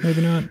 maybe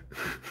not.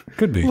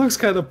 Could be. Looks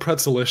kind of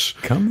pretzelish.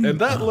 And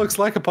that looks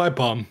like a pipe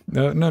bomb.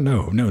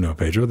 No,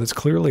 Pedro. That's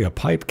clearly a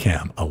pipe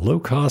cam, a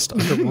low-cost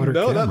underwater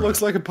camera. No, that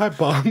looks like a pipe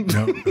bomb.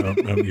 No,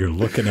 you're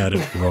looking at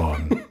it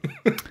wrong.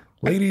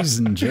 Ladies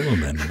and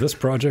gentlemen, this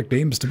project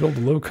aims to build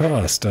a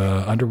low-cost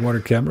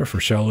underwater camera for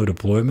shallow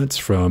deployments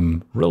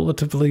from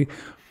relatively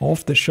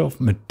off-the-shelf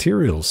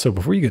materials. So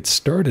before you get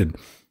started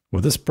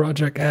with this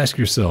project, ask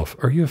yourself,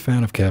 are you a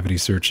fan of cavity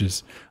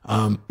searches?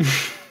 I'm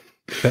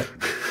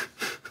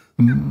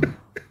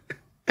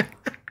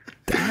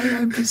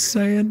just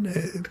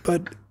saying,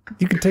 but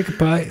you can take a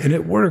bite and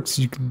it works.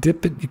 You can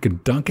dip it, you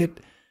can dunk it,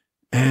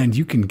 and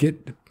you can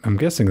get, I'm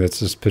guessing that's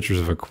just pictures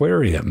of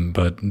aquarium,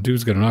 but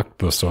dude's got an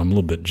octopus, so I'm a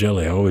little bit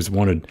jelly. I always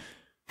wanted...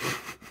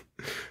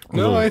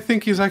 No, I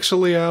think he's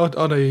actually out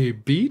on a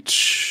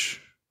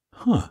beach.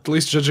 Huh. At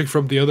least judging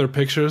from the other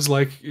pictures.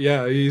 Like,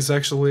 yeah, he's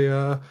actually...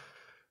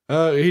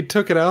 he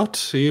took it out,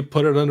 he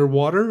put it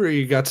underwater,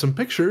 he got some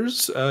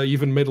pictures,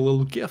 even made a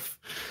little GIF.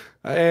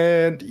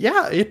 And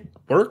yeah, it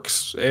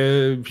works.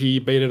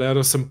 He made it out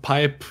of some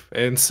pipe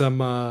and some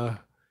of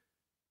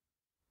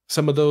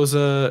those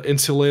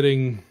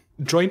insulating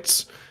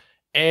joints.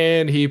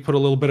 And he put a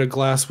little bit of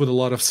glass with a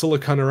lot of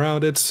silicone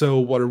around it so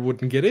water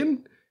wouldn't get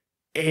in.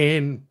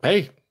 And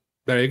hey,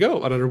 there you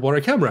go, an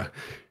underwater camera.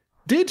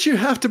 Did you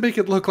have to make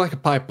it look like a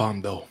pipe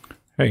bomb, though?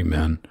 Hey,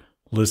 man.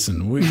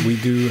 Listen, we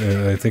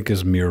do, I think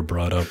as Mir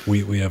brought up,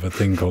 we have a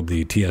thing called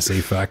the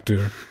TSA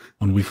factor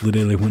on Weekly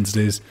Daily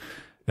Wednesdays.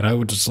 And I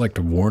would just like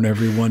to warn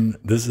everyone,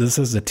 this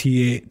is a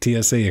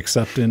TSA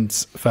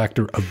acceptance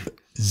factor of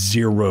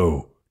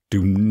 0.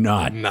 Do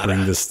not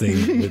bring this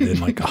thing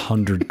within like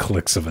 100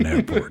 clicks of an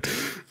airport.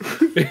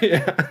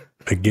 Yeah.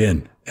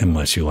 Again,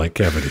 unless you like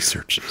cavity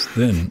searches.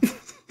 Then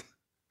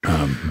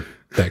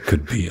that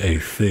could be a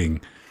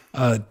thing.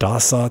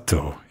 Das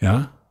Auto,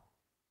 yeah?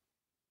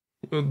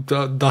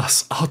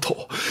 Das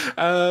Auto.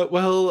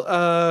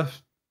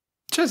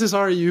 Chances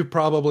are you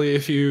probably,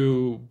 if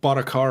you bought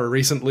a car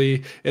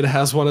recently, it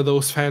has one of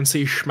those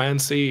fancy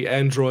schmancy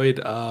Android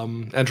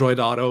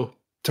Auto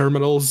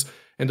terminals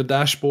in the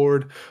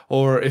dashboard,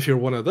 or if you're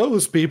one of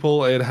those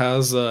people, it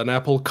has an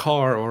Apple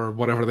Car or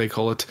whatever they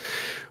call it.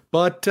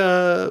 But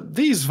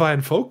these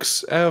fine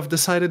folks have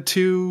decided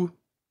to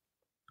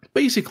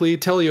basically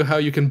tell you how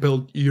you can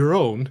build your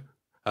own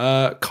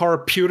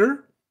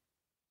carputer.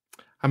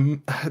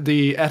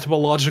 The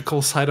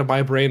etymological side of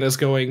my brain is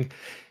going,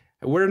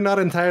 we're not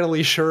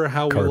entirely sure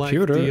how we like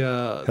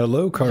the...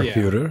 Hello,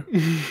 carputer.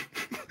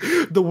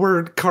 Yeah. The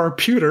word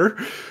carputer.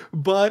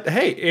 But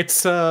hey,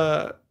 it's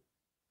a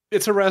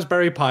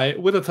Raspberry Pi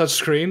with a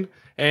touchscreen,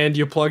 and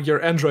you plug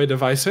your Android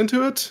device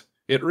into it.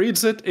 It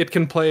reads it. It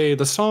can play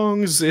the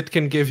songs. It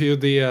can give you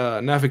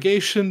the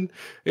navigation.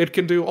 It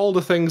can do all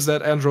the things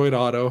that Android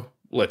Auto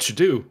lets you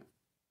do.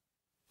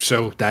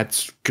 So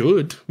that's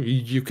good.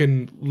 You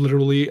can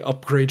literally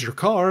upgrade your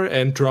car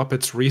and drop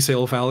its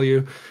resale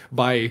value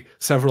by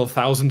several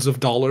thousands of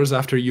dollars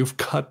after you've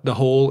cut the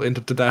hole into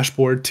the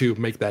dashboard to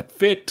make that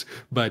fit.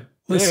 But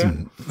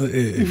listen,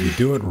 if you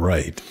do it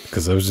right,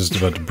 because I was just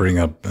about to bring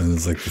up, and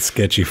it's like the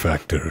sketchy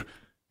factor.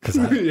 Because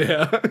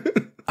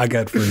I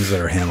got friends that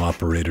are ham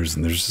operators,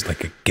 and there's just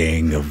like a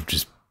gang of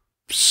just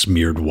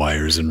smeared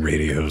wires and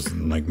radios.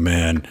 And I'm like,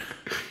 man,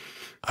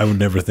 I would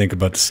never think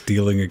about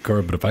stealing a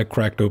car, but if I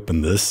cracked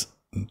open this,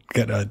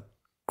 I'd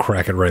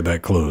crack it right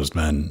back closed,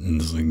 man.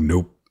 And it's like,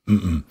 nope.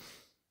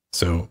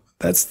 So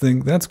that's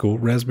cool.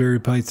 Raspberry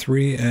Pi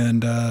 3,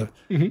 and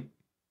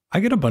I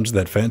get a bunch of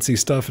that fancy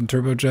stuff in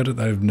TurboJet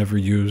that I've never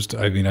used.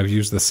 I mean, I've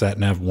used the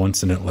SatNav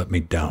once, and it let me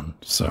down.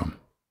 So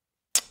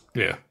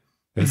yeah,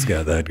 it's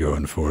got that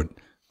going for it.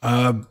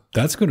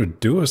 That's going to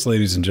do us,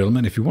 ladies and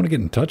gentlemen. If you want to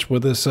get in touch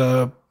with us,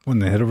 when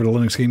they head over to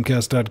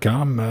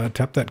linuxgamecast.com,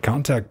 tap that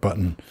contact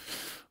button.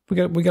 We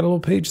got a little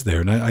page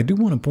there, and I do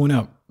want to point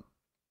out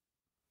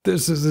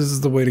this is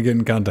the way to get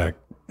in contact.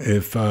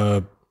 If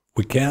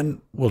we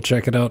can, we'll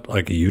check it out.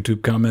 Like a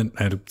YouTube comment,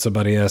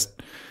 somebody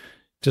asked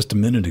just a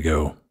minute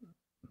ago,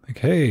 like,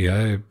 "Hey,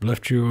 I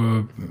left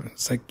you."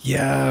 It's like,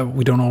 yeah,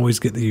 we don't always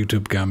get the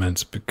YouTube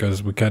comments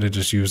because we kind of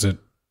just use it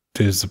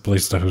as a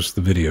place to host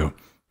the video.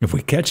 If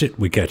we catch it,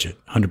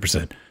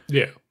 100%.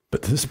 Yeah.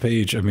 But this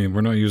page, I mean,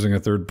 we're not using a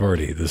third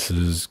party.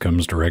 This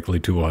comes directly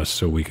to us,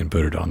 so we can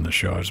put it on the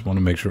show. I just want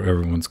to make sure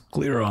everyone's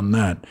clear on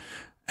that.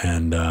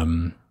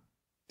 And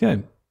yeah,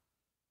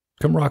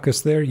 come rock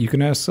us there. You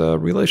can ask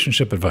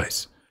relationship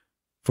advice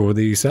for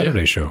the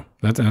Saturday show.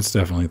 That's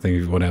definitely a thing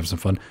if you want to have some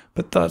fun.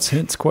 But thoughts,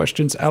 hints,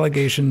 questions,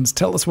 allegations,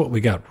 tell us what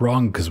we got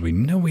wrong, because we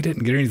know we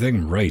didn't get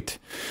anything right.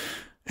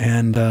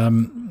 And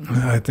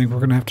I think we're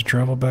going to have to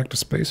travel back to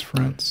space,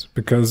 friends,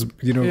 because,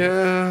 you know,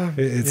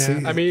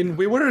 I mean,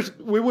 we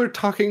were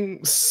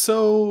talking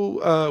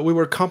we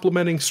were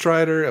complimenting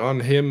Strider on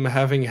him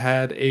having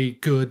had a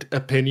good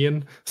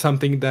opinion,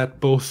 something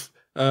that both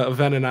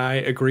Ven and I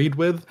agreed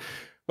with.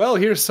 Well,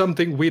 here's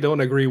something we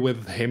don't agree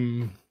with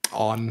him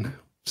on.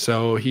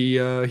 So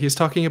he's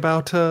talking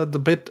about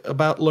the bit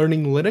about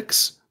learning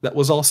Linux that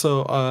was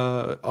also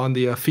on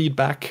the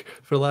feedback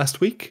for last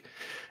week.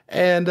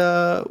 And,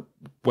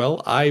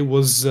 well, I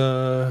was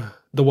the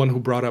one who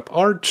brought up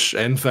Arch,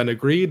 and Fen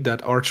agreed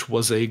that Arch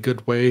was a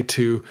good way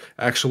to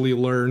actually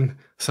learn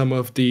some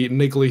of the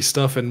niggly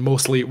stuff and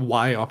mostly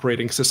why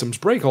operating systems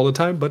break all the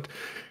time, but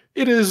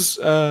it is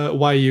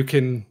why you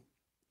can...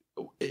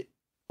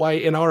 Why,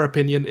 in our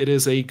opinion, it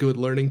is a good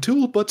learning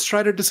tool, but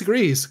Strider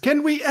disagrees.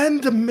 Can we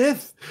end the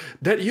myth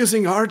that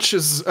using Arch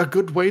is a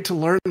good way to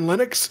learn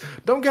Linux?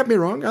 Don't get me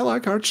wrong, I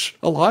like Arch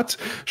a lot.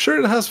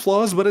 Sure, it has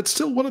flaws, but it's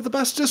still one of the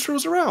best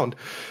distros around.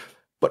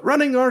 But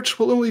running Arch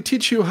will only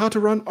teach you how to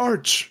run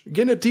Arch.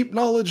 Gain a deep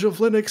knowledge of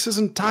Linux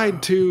isn't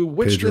tied to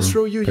which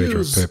distro you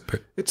use.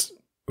 It's...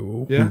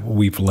 Yeah?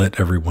 We've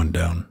let everyone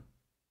down.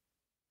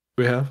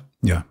 We have?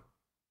 Yeah.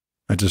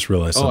 I just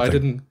realized something. Oh, I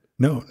didn't...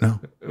 No.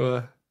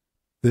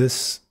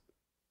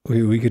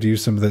 We could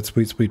use some of that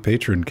sweet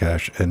Patreon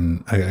cash,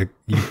 and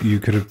you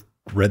could have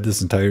read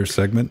this entire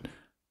segment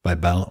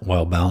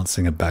while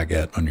balancing a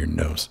baguette on your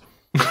nose.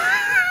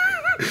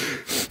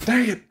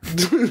 Dang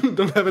it!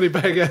 Don't have any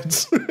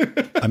baguettes.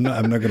 I'm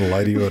not going to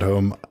lie to you at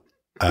home.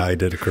 I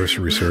did a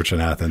cursory research in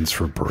Athens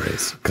for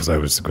berets because I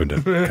was going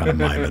to kind of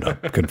mime it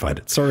up. Couldn't find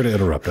it. Sorry to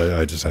interrupt.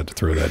 I just had to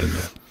throw that in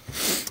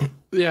there.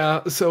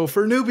 Yeah. So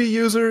for newbie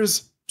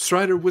users,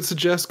 Strider would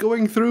suggest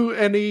going through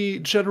any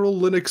general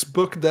Linux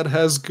book that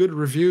has good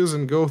reviews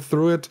and go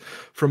through it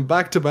from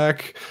back to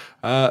back.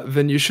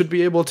 Then you should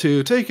be able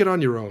to take it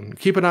on your own.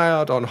 Keep an eye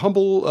out on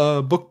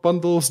Humble book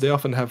bundles. They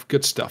often have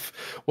good stuff.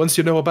 Once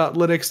you know about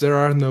Linux, there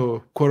are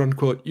no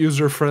quote-unquote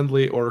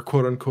user-friendly or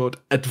quote-unquote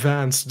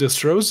advanced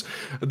distros.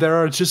 There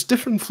are just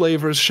different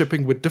flavors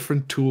shipping with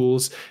different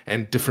tools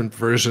and different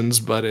versions,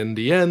 but in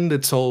the end,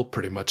 it's all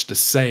pretty much the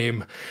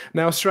same.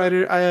 Now,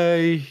 Strider,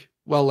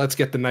 well, let's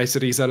get the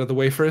niceties out of the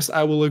way first.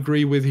 I will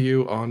agree with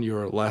you on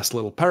your last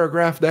little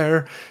paragraph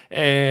there,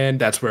 and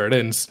that's where it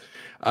ends.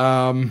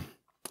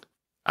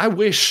 I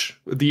wish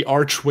the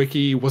Arch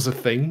Wiki was a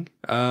thing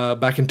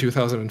back in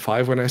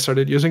 2005 when I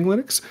started using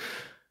Linux.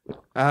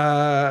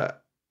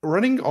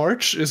 Running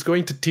Arch is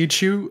going to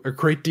teach you a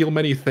great deal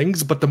many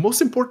things, but the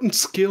most important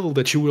skill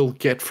that you will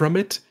get from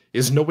it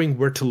is knowing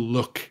where to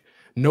look,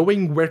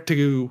 knowing where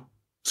to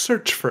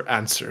search for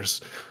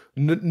answers,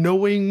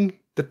 knowing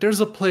that there's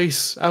a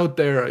place out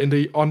there on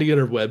the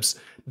interwebs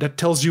that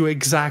tells you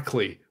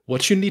exactly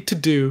what you need to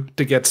do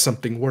to get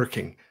something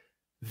working.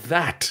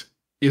 That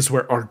is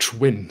where Arch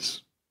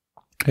wins.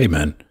 Hey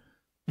man,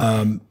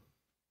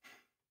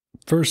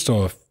 first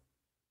off,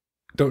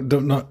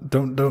 don't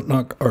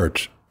knock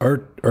Arch.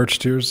 Arch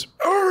tears.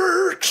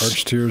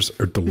 Arch tears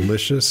are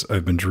delicious.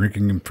 I've been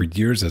drinking them for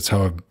years. That's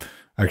how I've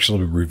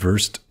actually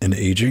reversed in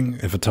aging.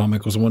 If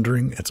Atomic was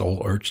wondering, it's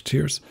all Arch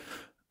tears.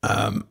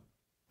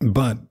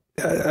 But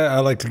I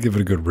like to give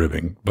it a good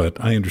ribbing, but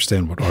I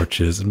understand what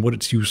Arch is and what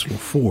it's useful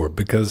for,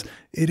 because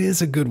it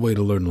is a good way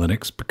to learn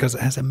Linux because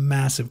it has a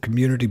massive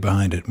community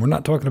behind it. We're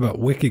not talking about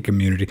wiki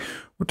community.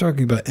 We're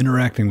talking about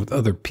interacting with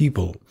other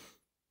people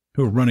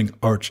who are running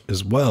Arch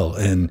as well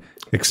and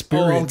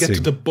experiencing... I'll get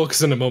to the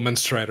books in a moment,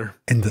 Strider.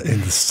 And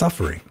the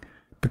suffering.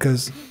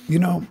 Because, you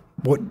know,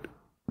 what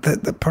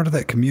that part of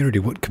that community,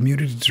 what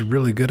communities are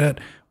really good at,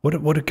 what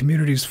do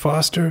communities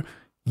foster?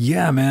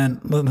 Yeah,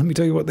 man, let me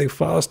tell you what they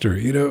foster,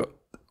 you know,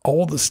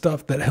 all the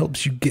stuff that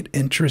helps you get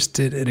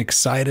interested and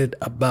excited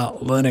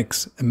about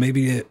Linux. And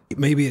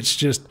maybe it's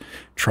just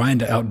trying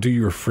to outdo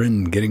your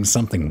friend, getting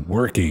something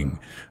working,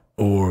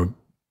 or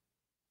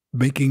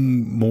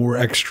making more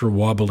extra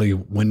wobbly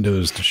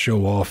windows to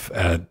show off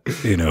at,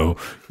 you know,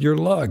 your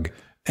lug.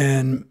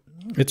 And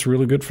it's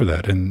really good for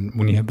that. And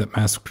when you have that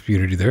massive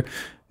community there,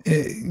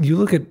 you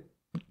look at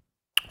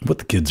what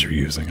the kids are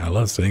using. I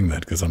love saying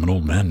that because I'm an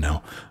old man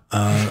now.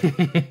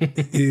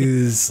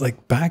 Is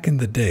like back in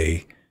the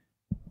day,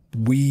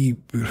 we're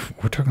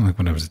talking like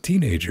when I was a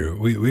teenager,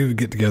 we would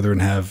get together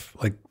and have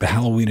like the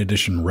Halloween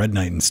edition Red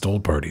Night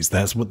installed parties.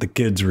 That's what the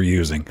kids were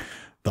using.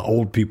 The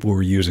old people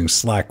were using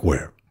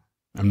Slackware.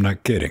 I'm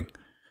not kidding.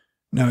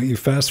 Now you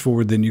fast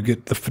forward, then you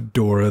get the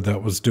Fedora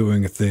that was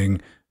doing a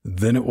thing.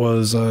 Then it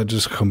was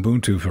just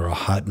Ubuntu for a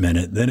hot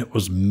minute. Then it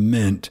was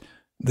Mint.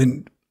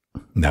 Then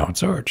now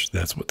it's Arch.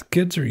 That's what the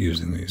kids are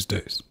using these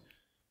days.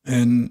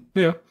 And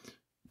yeah.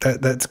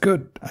 That's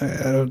good.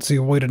 I don't see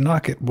a way to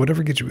knock it.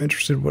 Whatever gets you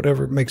interested,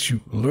 whatever makes you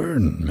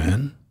learn,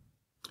 man.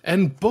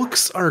 And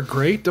books are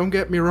great. Don't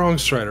get me wrong,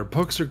 Strider.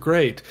 Books are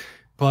great.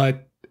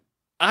 But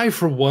I,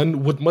 for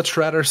one, would much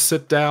rather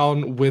sit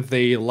down with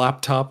a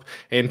laptop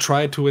and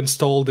try to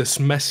install this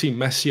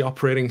messy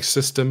operating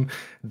system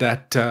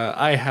that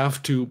I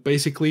have to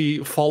basically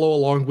follow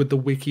along with the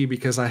wiki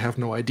because I have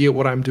no idea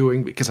what I'm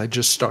doing because I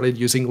just started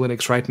using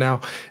Linux right now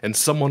and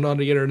someone on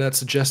the internet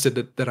suggested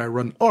that I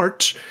run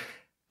Arch.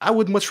 I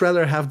would much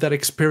rather have that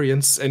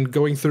experience and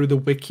going through the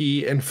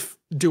wiki and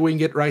doing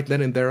it right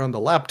then and there on the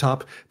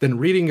laptop than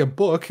reading a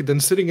book, than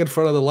sitting in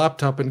front of the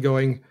laptop and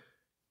going,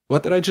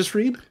 what did I just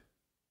read?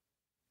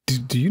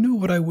 Do you know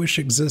what I wish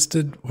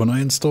existed when I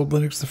installed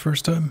Linux the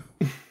first time?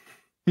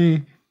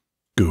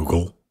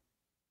 Google.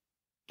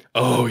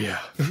 Oh, yeah.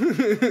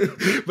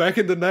 Back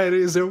in the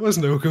 90s, there was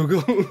no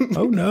Google.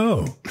 Oh,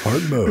 no.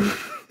 Hard mode.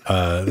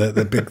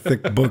 That big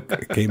thick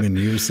book came in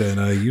use and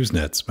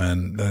Usenets,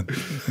 man.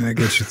 That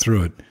gets you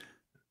through it.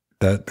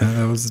 That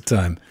was the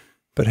time.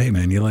 But hey,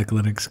 man, you like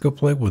Linux? Go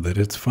play with it.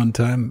 It's a fun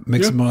time.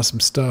 Make some awesome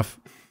stuff.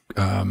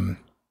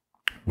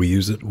 We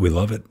use it. We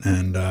love it.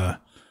 And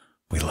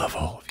we love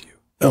all of you.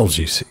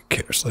 LGC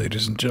cares,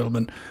 ladies and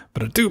gentlemen.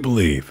 But I do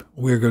believe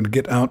we're going to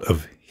get out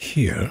of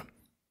here.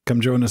 Come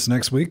join us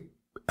next week.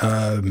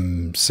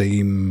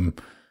 Same...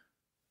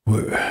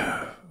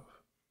 I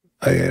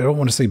don't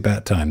want to say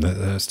bat time.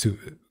 That's too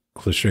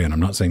cliche. And I'm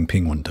not saying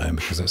penguin time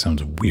because that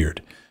sounds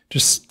weird.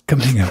 Just come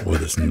hang out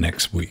with us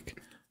next week.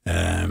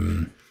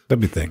 That'd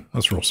be the thing.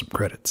 Let's roll some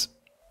credits.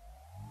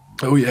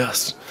 Oh,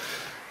 yes.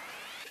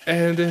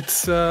 And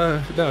it's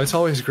it's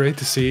always great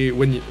to see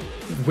when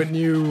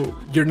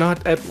you're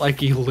not at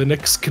like a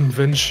Linux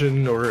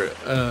convention or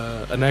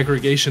an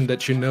aggregation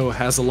that you know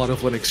has a lot of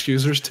Linux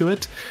users to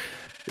it.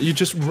 You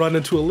just run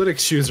into a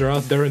Linux user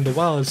out there in the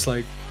wild. It's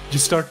like you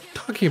start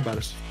talking about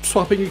it,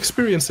 swapping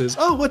experiences.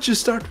 Oh, what'd you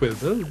start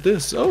with? Oh,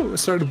 this. Oh, I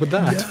started with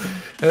that.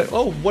 Yeah.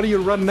 Oh, what do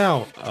you run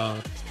now?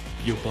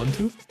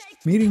 Ubuntu.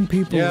 Meeting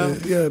people,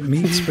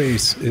 meet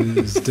space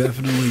is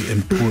definitely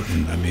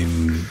important. I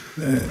mean,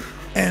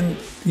 and,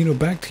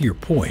 back to your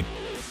point,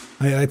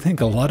 I think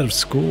a lot of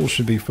schools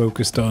should be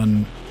focused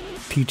on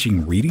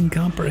teaching reading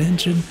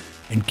comprehension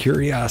and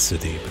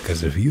curiosity,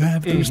 because if you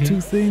have those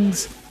two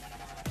things,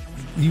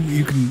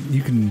 you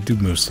can do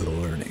most of the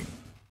learning.